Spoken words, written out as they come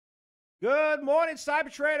Good morning,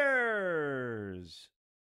 cyber traders.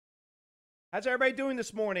 How's everybody doing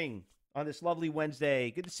this morning on this lovely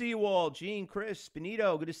Wednesday? Good to see you all. Gene, Chris,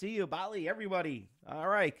 Benito, good to see you. Bali, everybody. All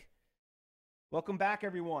right. Welcome back,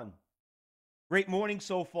 everyone. Great morning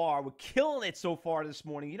so far. We're killing it so far this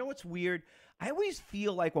morning. You know what's weird? I always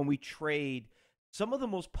feel like when we trade, some of the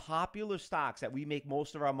most popular stocks that we make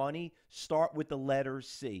most of our money start with the letter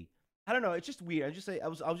C. I don't know. It's just weird. I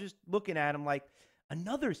was just looking at them like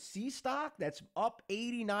another C stock that's up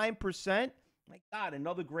 89%. My God,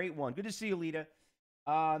 another great one. Good to see you, Lita.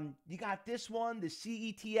 You got this one, the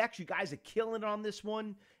CETX. You guys are killing it on this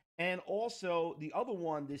one. And also the other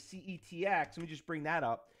one, the CETX. Let me just bring that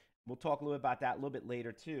up. We'll talk a little bit about that a little bit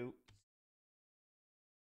later too.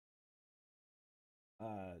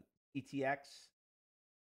 ETX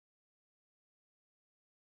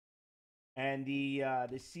and the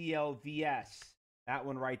CLVS. That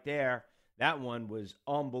one right there. That one was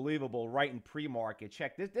unbelievable right in pre-market.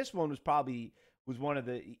 Check this. This one was one of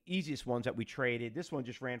the easiest ones that we traded. This one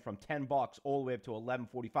just ran from $10 all the way up to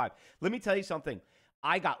 11.45. Let me tell you something.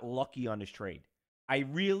 I got lucky on this trade. I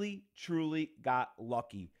really, truly got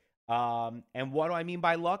lucky. And what do I mean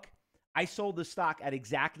by luck? I sold the stock at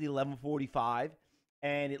exactly 11.45,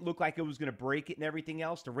 and it looked like it was going to break it and everything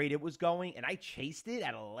else, the rate it was going, and I chased it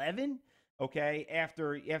at 11. Okay,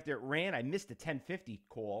 after it ran, I missed the 10.50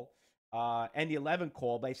 call and the 11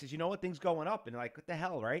 call, but I says, you know what, things going up, and like, what the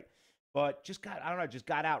hell, right? But I don't know, just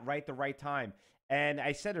got out right the right time. And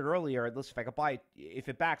I said it earlier. Listen, if I could buy it, if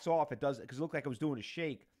it backs off, it does, because it looked like it was doing a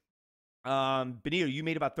shake. Benito, you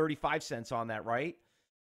made about 35 cents on that, right?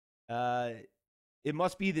 Uh, it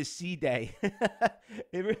must be the C day.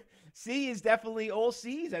 C is definitely all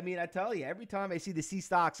C's. I mean, I tell you, every time I see the C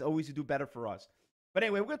stocks, always do better for us. But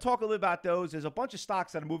anyway, we're going to talk a little about those. There's a bunch of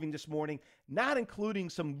stocks that are moving this morning, not including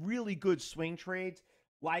some really good swing trades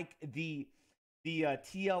like the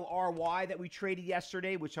TLRY that we traded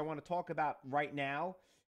yesterday, which I want to talk about right now.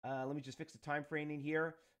 Let me just fix the time frame in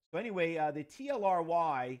here. So anyway, the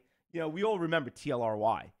TLRY, we all remember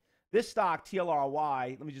TLRY. This stock,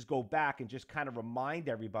 TLRY, let me just go back and just kind of remind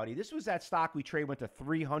everybody. This was that stock we trade went to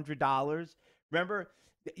 $300. Remember?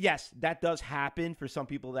 Yes, that does happen for some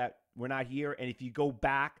people that were not here. And if you go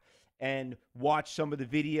back and watch some of the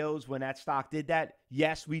videos when that stock did that,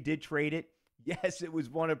 yes, we did trade it. Yes, it was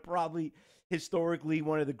probably historically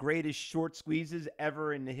one of the greatest short squeezes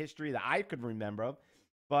ever in the history that I could remember of.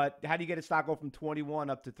 But how do you get a stock go from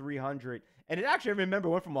 21 up to 300? And it actually, I remember,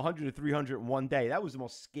 went from 100 to 300 in one day. That was the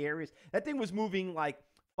most scariest. That thing was moving like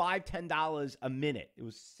 $5, $10 a minute. It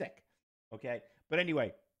was sick. Okay. But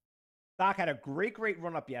anyway, stock had a great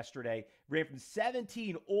run up yesterday. Ran from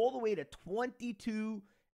 17 all the way to 22,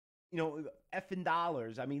 effing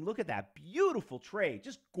dollars. I mean, look at that. Beautiful trade.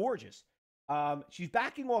 Just gorgeous. She's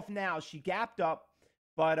backing off now. She gapped up,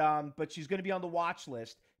 but she's going to be on the watch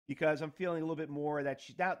list because I'm feeling a little bit more that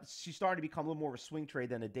she's starting to become a little more of a swing trade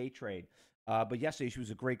than a day trade. But yesterday she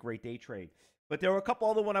was a great day trade. But there were a couple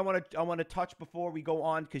other ones I want to touch before we go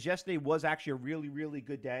on, because yesterday was actually a really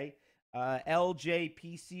good day.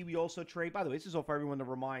 LJPC we also trade. By the way, this is all for everyone to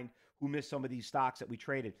remind who missed some of these stocks that we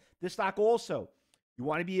traded. This stock also, you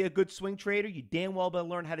want to be a good swing trader, you damn well better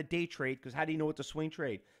learn how to day trade, because how do you know what to swing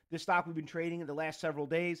trade? This stock we've been trading in the last several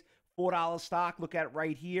days, $4 stock. Look at it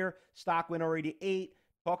right here. Stock went already to 8.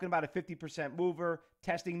 Talking about a 50% mover,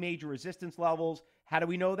 testing major resistance levels. How do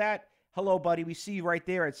we know that? Hello, buddy. We see you right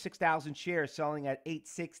there at 6,000 shares selling at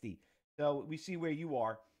 860. So we see where you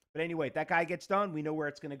are. But anyway, if that guy gets done, we know where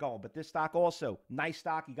it's going to go. But this stock also, nice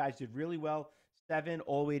stock. You guys did really well. 7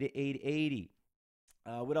 all the way to 880.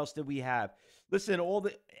 What else did we have? Listen,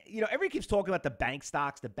 everybody keeps talking about the bank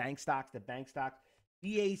stocks. BAC,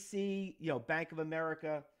 Bank of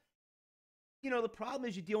America. The problem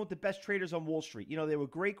is you're dealing with the best traders on Wall Street. They were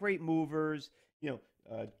great movers.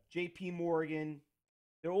 JP Morgan.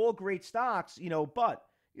 They're all great stocks, but,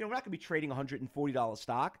 we're not going to be trading $140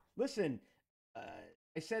 stock. Listen,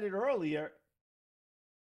 I said it earlier.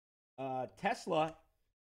 Tesla,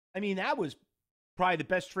 I mean, that was probably the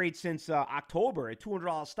best trade since October. A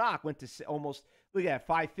 $200 stock went to almost, look at that,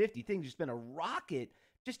 550. Things just been a rocket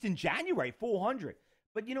just in January, 400.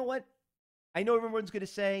 But you know what? I know everyone's going to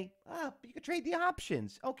say, but you can trade the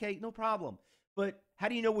options. Okay, no problem. But how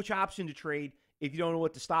do you know which option to trade if you don't know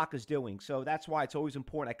what the stock is doing? So that's why it's always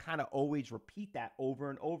important. I kind of always repeat that over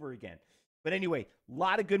and over again. But anyway, a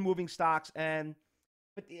lot of good moving stocks. And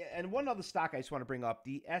one other stock I just want to bring up,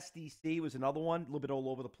 the SDC was another one, a little bit all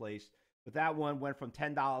over the place. But that one went from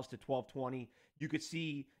 $10 to $12.20. You could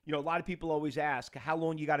see, a lot of people always ask, how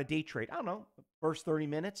long you got a day trade? I don't know, first 30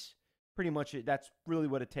 minutes. Pretty much that's really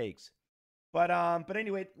what it takes. But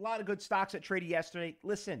anyway, a lot of good stocks that traded yesterday.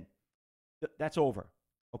 Listen, that's over.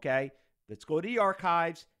 Okay, let's go to the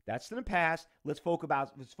archives. That's in the past. Let's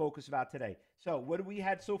focus about today. So, what do we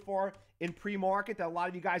had so far in pre-market that a lot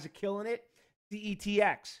of you guys are killing it?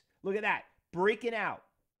 CETX. Look at that, breaking out.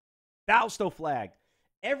 Fausto flag.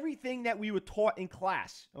 Everything that we were taught in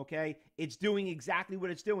class, okay, it's doing exactly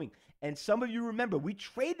what it's doing. And some of you remember, we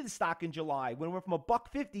traded the stock in July when it went from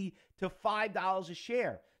 $1.50 to $5 a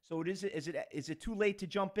share. So is it too late to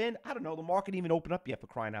jump in? I don't know. The market didn't even open up yet, for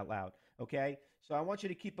crying out loud, okay? So I want you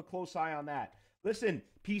to keep a close eye on that. Listen,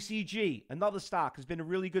 PCG, another stock, has been a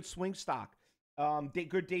really good swing stock.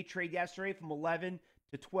 Good day trade yesterday from 11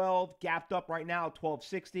 to 12, gapped up right now at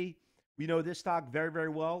 1260. We know this stock very, very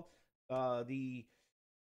well. The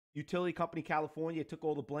utility company California took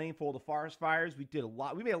all the blame for all the forest fires. We made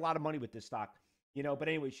a lot of money with this stock, but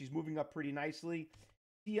anyway, she's moving up pretty nicely.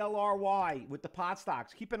 TLRY with the pot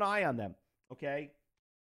stocks, keep an eye on them, okay?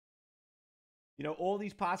 All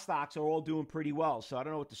these pot stocks are all doing pretty well. So I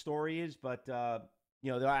don't know what the story is, but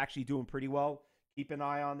they're actually doing pretty well. Keep an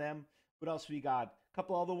eye on them. What else we got? A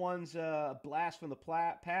couple other ones, blast from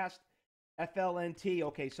the past. FLNT,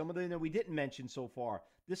 okay, some of them that we didn't mention so far.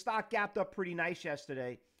 This stock gapped up pretty nice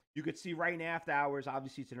yesterday. You could see right in after hours,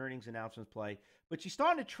 obviously it's an earnings announcements play, but she's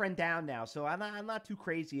starting to trend down now, so I'm not too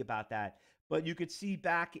crazy about that. But you could see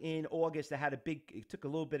back in August, it took a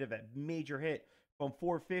little bit of a major hit from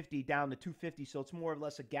 450 down to 250, so it's more or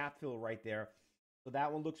less a gap fill right there. So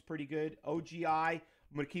that one looks pretty good. OGI, I'm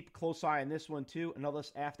going to keep a close eye on this one too. Another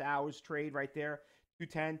after hours trade right there,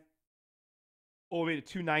 210 all the way to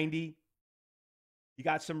 290. You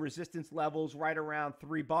got some resistance levels right around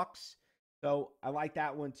 $3. So I like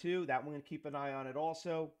that one too. That one, keep an eye on it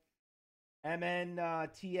also.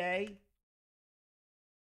 MNTA.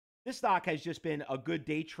 This stock has just been a good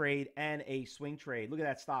day trade and a swing trade. Look at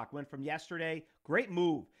that stock. Went from yesterday, great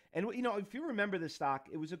move. And if you remember this stock,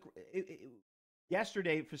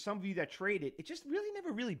 yesterday, for some of you that traded, it just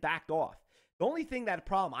never really backed off. The only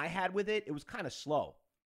problem I had with it, it was kind of slow.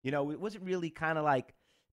 It wasn't really kind of like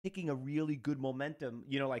picking a really good momentum.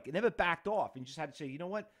 Like it never backed off, and you just had to say, you know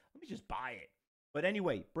what? Let me just buy it. But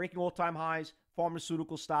anyway, breaking all-time highs,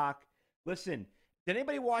 pharmaceutical stock. Listen, did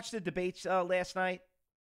anybody watch the debates last night?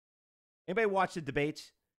 Anybody watch the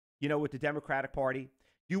debates, with the Democratic Party?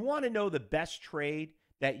 You want to know the best trade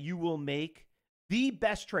that you will make? The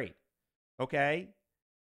best trade, okay?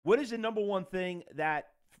 What is the number one thing that,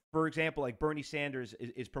 for example, like Bernie Sanders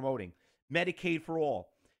is promoting? Medicaid for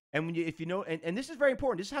all. And and this is very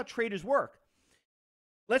important. This is how traders work.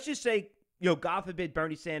 Let's just say, God forbid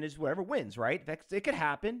Bernie Sanders, whatever, wins, right? It could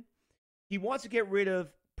happen. He wants to get rid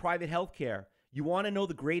of private health care. You want to know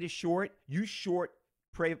the greatest short? You short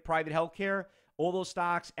private health care. All those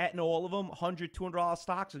stocks, Aetna, all of them, $100, $200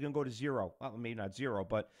 stocks are going to go to zero. Well, maybe not zero,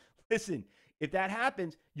 but listen, if that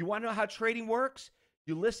happens, you want to know how trading works?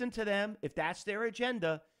 You listen to them if that's their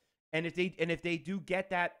agenda, and if they do get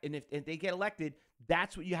that, and if they get elected,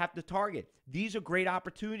 that's what you have to target. These are great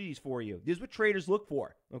opportunities for you. This is what traders look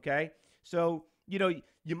for, okay? So, you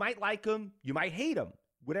might like them, you might hate them,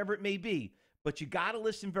 whatever it may be, but you got to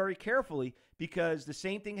listen very carefully, because the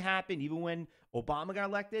same thing happened even when Obama got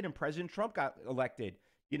elected and President Trump got elected.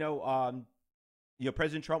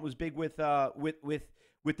 President Trump was big with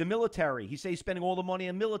the military. He said he's spending all the money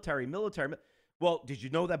on military. Well, did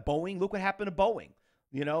you know that Boeing? Look what happened to Boeing.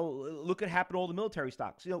 Look what happened to all the military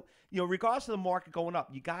stocks. Regardless of the market going up,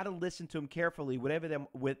 you got to listen to them carefully,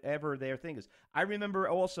 whatever their thing is. I remember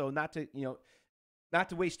also, not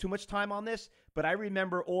to waste too much time on this, but I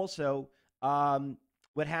remember also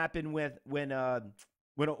what happened when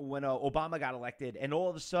Obama got elected, and all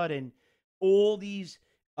of a sudden, all these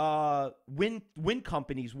wind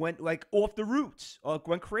companies went like off the roots,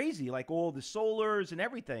 went crazy, like all the solars and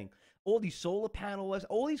everything. All these solar panels,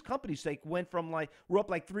 all these companies went from we're up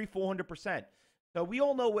like 300-400%. So we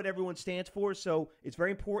all know what everyone stands for. So it's very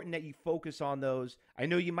important that you focus on those. I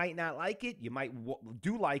know you might not like it. You might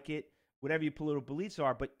do like it, whatever your political beliefs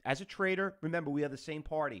are. But as a trader, remember, we are the same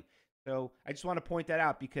party. So I just want to point that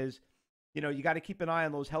out, because, you got to keep an eye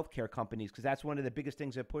on those healthcare companies, because that's one of the biggest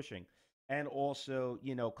things they're pushing. And also,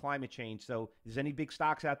 climate change. So if there's any big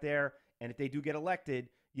stocks out there, and if they do get elected,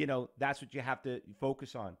 that's what you have to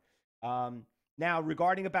focus on. Now,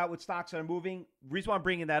 regarding about what stocks are moving, the reason why I'm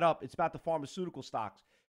bringing that up, it's about the pharmaceutical stocks.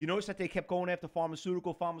 You notice that they kept going after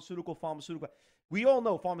pharmaceutical. We all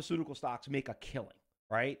know pharmaceutical stocks make a killing,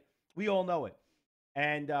 right? We all know it.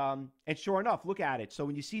 And sure enough, look at it. So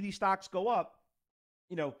when you see these stocks go up,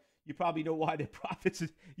 you probably know why their profits,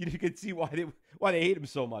 you can see why they hate them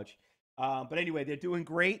so much. But anyway, they're doing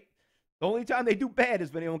great. The only time they do bad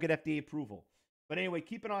is when they don't get FDA approval. But anyway,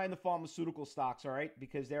 keep an eye on the pharmaceutical stocks, all right?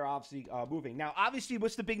 Because they're obviously moving. Now, obviously,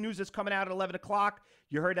 what's the big news that's coming out at 11 o'clock?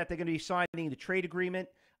 You heard that they're going to be signing the trade agreement.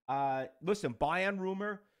 Listen, buy on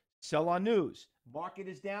rumor, sell on news. Market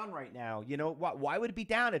is down right now. You know, why would it be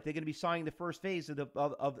down if they're going to be signing the first phase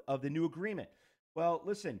of the new agreement? Well,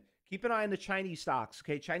 listen, keep an eye on the Chinese stocks,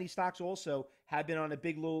 okay? Chinese stocks also have been on a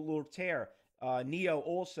big little tear. NEO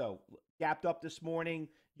also gapped up this morning.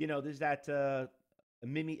 You know, there's that a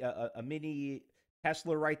mini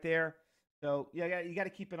Tesla right there. So yeah, you got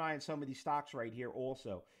to keep an eye on some of these stocks right here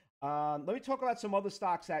also. Let me talk about some other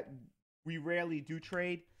stocks that we rarely do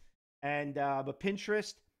trade. And but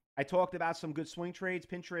Pinterest, I talked about some good swing trades.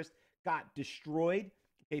 Pinterest got destroyed.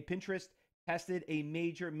 Okay, Pinterest tested a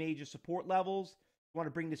major support levels. I want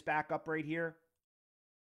to bring this back up right here.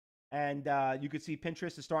 And you can see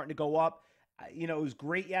Pinterest is starting to go up. You know, it was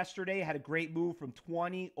great yesterday. Had a great move from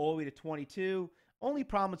 20 all the way to 22. Only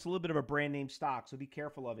problem, it's a little bit of a brand name stock, so be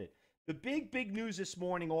careful of it. The big news this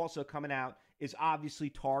morning also coming out is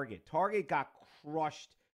obviously Target. Target got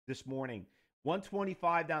crushed this morning.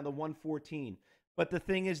 125 down to 114. But the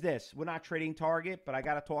thing is this, we're not trading Target, but I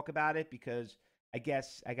got to talk about it because I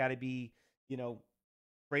guess I got to be, you know,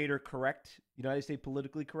 trader correct. You know, I say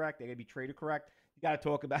politically correct. I got to be trader correct. You got to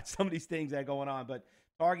talk about some of these things that are going on. But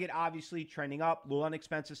Target obviously trending up, a little on the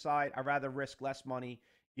expensive side. I'd rather risk less money,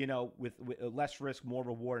 you know, with less risk, more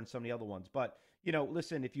reward than some of the other ones. But, you know,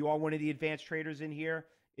 listen, if you are one of the advanced traders in here,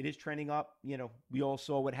 it is trending up. You know, we all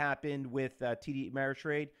saw what happened with TD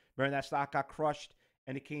Ameritrade. Remember that stock got crushed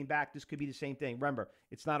and it came back. This could be the same thing. Remember,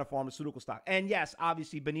 it's not a pharmaceutical stock. And yes,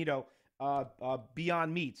 obviously, Benito,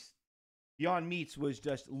 Beyond Meats. Beyond Meats was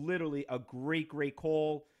just literally a great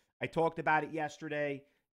call. I talked about it yesterday.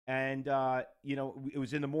 And, you know, it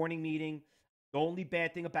was in the morning meeting. The only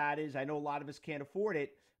bad thing about it is I know a lot of us can't afford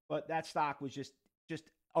it, but that stock was just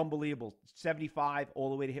unbelievable. 75 all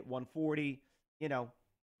the way to hit 140. You know,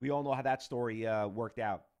 we all know how that story worked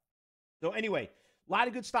out. So anyway, a lot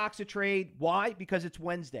of good stocks to trade. Why? Because it's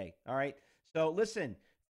Wednesday. All right. So listen,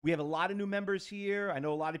 we have a lot of new members here. I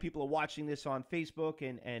know a lot of people are watching this on Facebook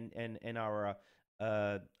and our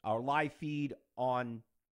live feed on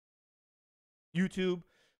YouTube.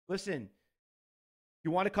 Listen,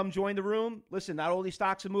 you want to come join the room? Listen, not all these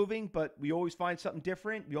stocks are moving, but we always find something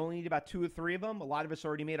different. We only need about 2 or 3 of them. A lot of us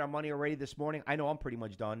already made our money already this morning. I know I'm pretty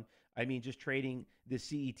much done. I mean, just trading the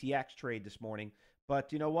CETX trade this morning.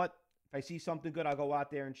 But you know what? If I see something good, I'll go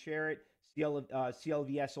out there and share it.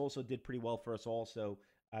 CLVS also did pretty well for us also.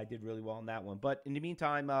 I did really well on that one. But in the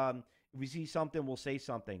meantime, if we see something, we'll say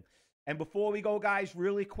something. And before we go, guys,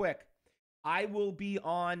 really quick, I'm going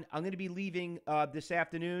to be leaving this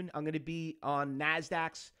afternoon. I'm going to be on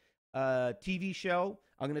NASDAQ's TV show.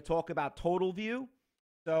 I'm going to talk about Total View.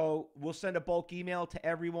 So we'll send a bulk email to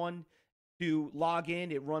everyone to log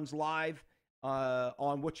in. It runs live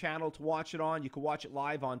on what channel to watch it on. You can watch it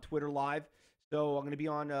live on Twitter Live. So I'm going to be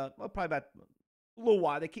on probably about a little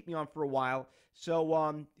while. They keep me on for a while.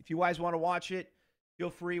 So if you guys want to watch it, feel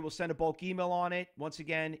free. We'll send a bulk email on it. Once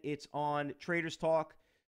again, it's on Traders Talk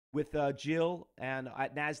with Jill and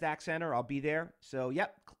at NASDAQ Center. I'll be there. So,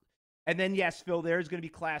 yep. And then, yes, Phil, there's going to be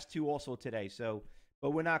class 2 also today. So,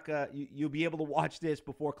 but we're not going to, you'll be able to watch this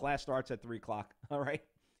before class starts at 3 o'clock. All right.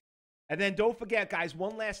 And then don't forget, guys,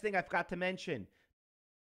 one last thing I forgot to mention.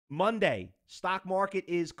 Monday, stock market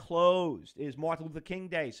is closed. It is Martin Luther King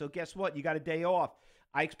Day. So guess what? You got a day off.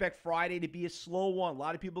 I expect Friday to be a slow one. A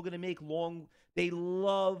lot of people are going to make they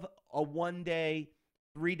love a 1-day,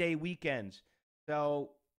 3-day weekends. So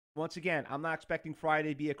once again, I'm not expecting Friday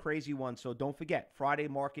to be a crazy one. So don't forget, Friday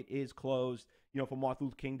market is closed, you know, for Martin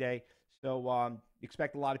Luther King Day. So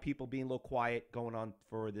expect a lot of people being a little quiet going on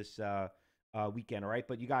for this weekend, all right?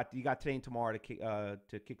 But you got today and tomorrow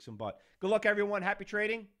to kick some butt. Good luck, everyone. Happy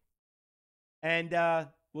trading. And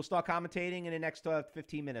we'll start commentating in the next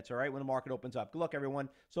 15 minutes, all right, when the market opens up. Good luck, everyone.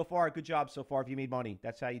 So far, good job so far if you made money.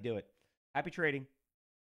 That's how you do it. Happy trading.